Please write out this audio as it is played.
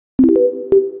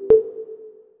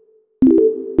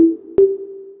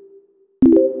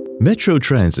Metro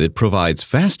Transit provides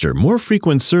faster, more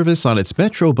frequent service on its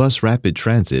Metro Bus Rapid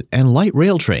Transit and light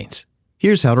rail trains.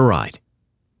 Here's how to ride.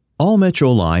 All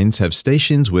Metro lines have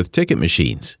stations with ticket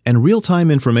machines and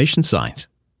real-time information signs.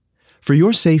 For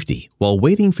your safety, while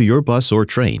waiting for your bus or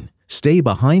train, stay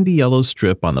behind the yellow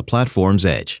strip on the platform's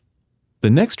edge.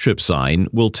 The next trip sign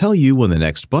will tell you when the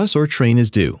next bus or train is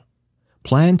due.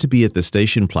 Plan to be at the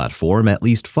station platform at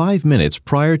least 5 minutes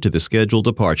prior to the scheduled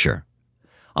departure.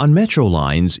 On Metro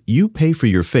lines, you pay for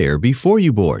your fare before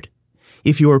you board.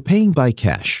 If you are paying by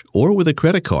cash or with a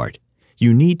credit card,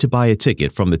 you need to buy a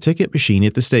ticket from the ticket machine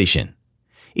at the station.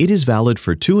 It is valid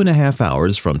for 2.5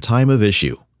 hours from time of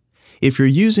issue. If you're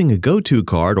using a GoTo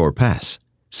card or pass,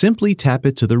 simply tap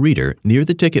it to the reader near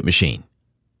the ticket machine.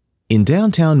 In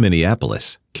downtown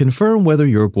Minneapolis, confirm whether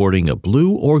you're boarding a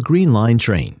blue or green line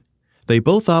train. They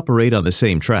both operate on the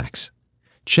same tracks.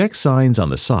 Check signs on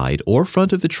the side or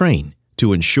front of the train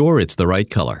to ensure it's the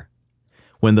right color.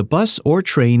 When the bus or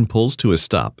train pulls to a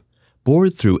stop,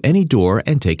 board through any door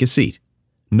and take a seat,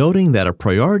 noting that a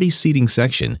priority seating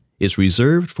section is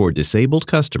reserved for disabled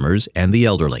customers and the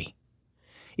elderly.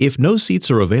 If no seats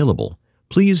are available,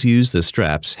 please use the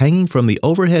straps hanging from the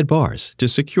overhead bars to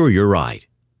secure your ride.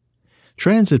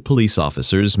 Transit police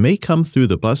officers may come through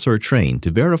the bus or train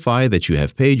to verify that you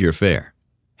have paid your fare.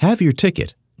 Have your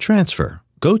ticket, transfer,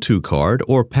 GoTo card,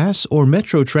 or pass or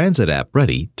Metro Transit app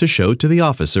ready to show to the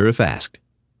officer if asked.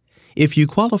 If you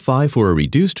qualify for a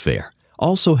reduced fare,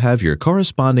 also have your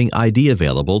corresponding ID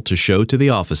available to show to the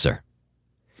officer.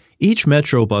 Each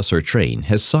Metro bus or train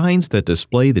has signs that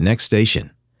display the next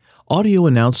station. Audio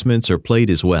announcements are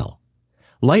played as well.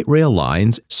 Light rail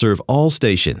lines serve all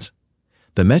stations.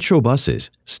 The Metro buses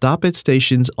stop at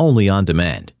stations only on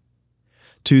demand.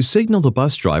 To signal the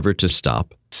bus driver to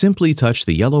stop, simply touch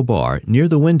the yellow bar near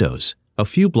the windows a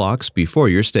few blocks before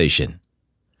your station.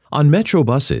 On Metro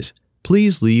buses,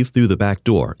 please leave through the back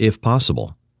door if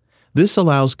possible. This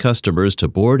allows customers to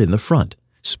board in the front,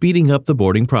 speeding up the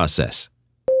boarding process.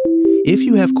 If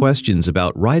you have questions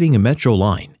about riding a Metro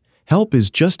line, help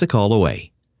is just a call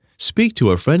away. Speak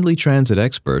to a friendly transit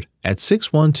expert at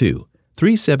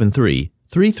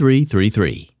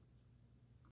 612-373-3333.